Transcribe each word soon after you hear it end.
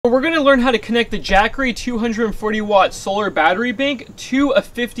We're going to learn how to connect the Jackery 240 watt solar battery bank to a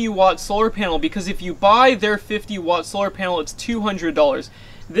 50 watt solar panel, because if you buy their 50 watt solar panel, it's $200.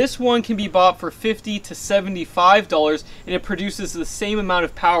 This one can be bought for $50 to $75 and it produces the same amount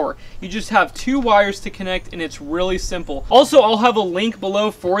of power. You just have two wires to connect and it's really simple. Also, I'll have a link below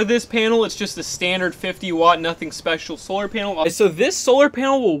for this panel. It's just a standard 50 watt, nothing special solar panel. So this solar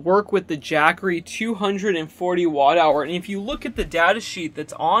panel will work with the Jackery 240 watt hour. And if you look at the data sheet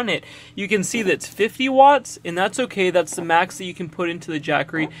that's on it, you can see that it's 50 watts and that's okay. That's the max that you can put into the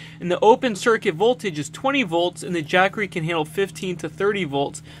Jackery. And the open circuit voltage is 20 volts and the Jackery can handle 15 to 30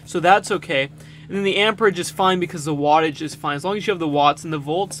 volts. So that's okay. And then the amperage is fine because the wattage is fine. As long as you have the watts and the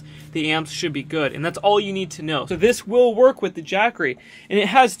volts, the amps should be good. And that's all you need to know. So this will work with the Jackery. And it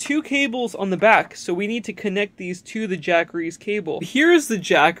has two cables on the back. So we need to connect these to the Jackery's cable. Here's the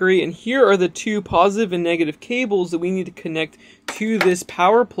Jackery and here are the two positive and negative cables that we need to connect to this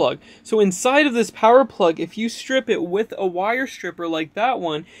power plug. So inside of this power plug, if you strip it with a wire stripper like that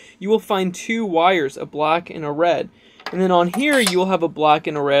one, you will find two wires, a black and a red. And then on here, you'll have a black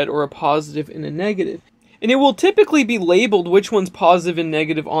and a red, or a positive and a negative. And it will typically be labeled which one's positive and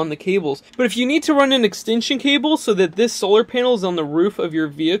negative on the cables. But if you need to run an extension cable so that this solar panel is on the roof of your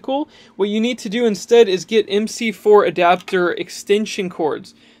vehicle, what you need to do instead is get MC4 adapter extension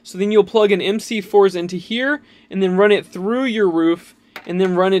cords. So then you'll plug an MC4s into here, and then run it through your roof, and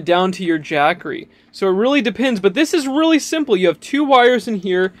then run it down to your Jackery. So it really depends, but this is really simple. You have two wires in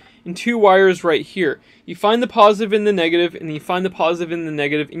here, and two wires right here. You find the positive and the negative, and you find the positive and the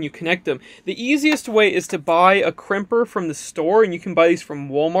negative, and you connect them. The easiest way is to buy a crimper from the store, and you can buy these from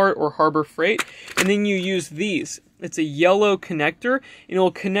Walmart or Harbor Freight, and then you use these. It's a yellow connector, and it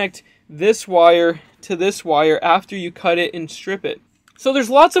will connect this wire to this wire after you cut it and strip it. So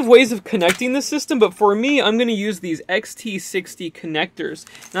there's lots of ways of connecting the system, but for me, I'm going to use these XT60 connectors.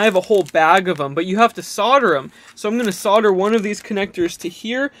 And I have a whole bag of them, but you have to solder them. So I'm going to solder one of these connectors to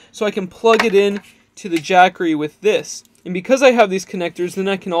here so I can plug it in to the Jackery with this. And because I have these connectors, then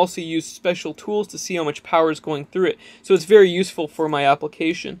I can also use special tools to see how much power is going through it. So it's very useful for my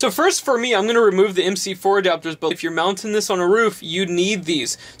application. So first for me, I'm going to remove the MC4 adapters, but if you're mounting this on a roof, you need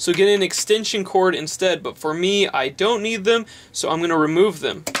these. So get an extension cord instead, but for me, I don't need them, so I'm going to remove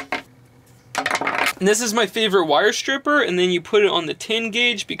them. And this is my favorite wire stripper, and then you put it on the 10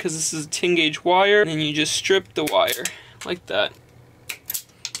 gauge because this is a 10 gauge wire, and then you just strip the wire like that.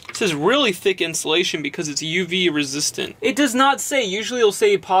 This is really thick insulation because it's UV resistant. It does not say, usually it'll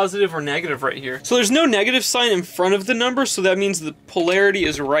say positive or negative right here. So there's no negative sign in front of the number, so that means the polarity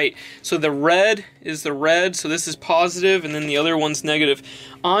is right. So the red is the red, so this is positive, and then the other one's negative.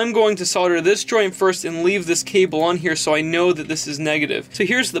 I'm going to solder this joint first and leave this cable on here so I know that this is negative. So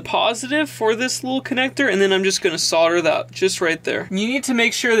here's the positive for this little connector, and then I'm just going to solder that just right there. You need to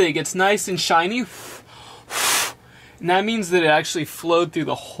make sure that it gets nice and shiny. And that means that it actually flowed through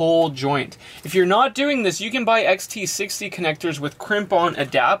the whole joint. If you're not doing this, you can buy XT60 connectors with crimp-on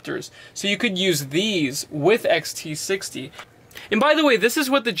adapters. So you could use these with XT60. And by the way, this is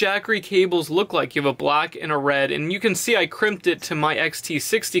what the Jackery cables look like. You have a black and a red, and you can see I crimped it to my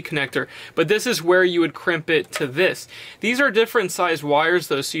XT60 connector, but this is where you would crimp it to this. These are different size wires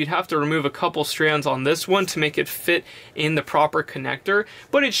though, so you'd have to remove a couple strands on this one to make it fit in the proper connector,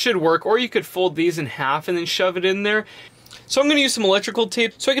 but it should work. Or you could fold these in half and then shove it in there. So I'm going to use some electrical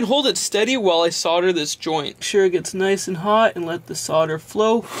tape so I can hold it steady while I solder this joint. Make sure it gets nice and hot and let the solder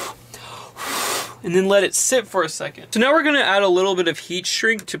flow. And then let it sit for a second. So now we're going to add a little bit of heat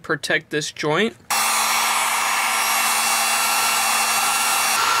shrink to protect this joint.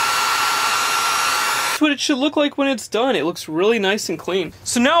 That's what it should look like when it's done. It looks really nice and clean.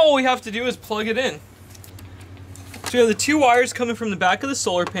 So now all we have to do is plug it in. So we have the two wires coming from the back of the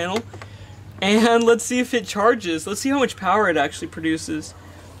solar panel. And let's see if it charges. Let's see how much power it actually produces.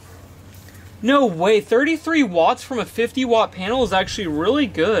 No way, 33 watts from a 50 watt panel is actually really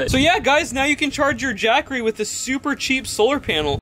good. So yeah guys, now you can charge your Jackery with a super cheap solar panel.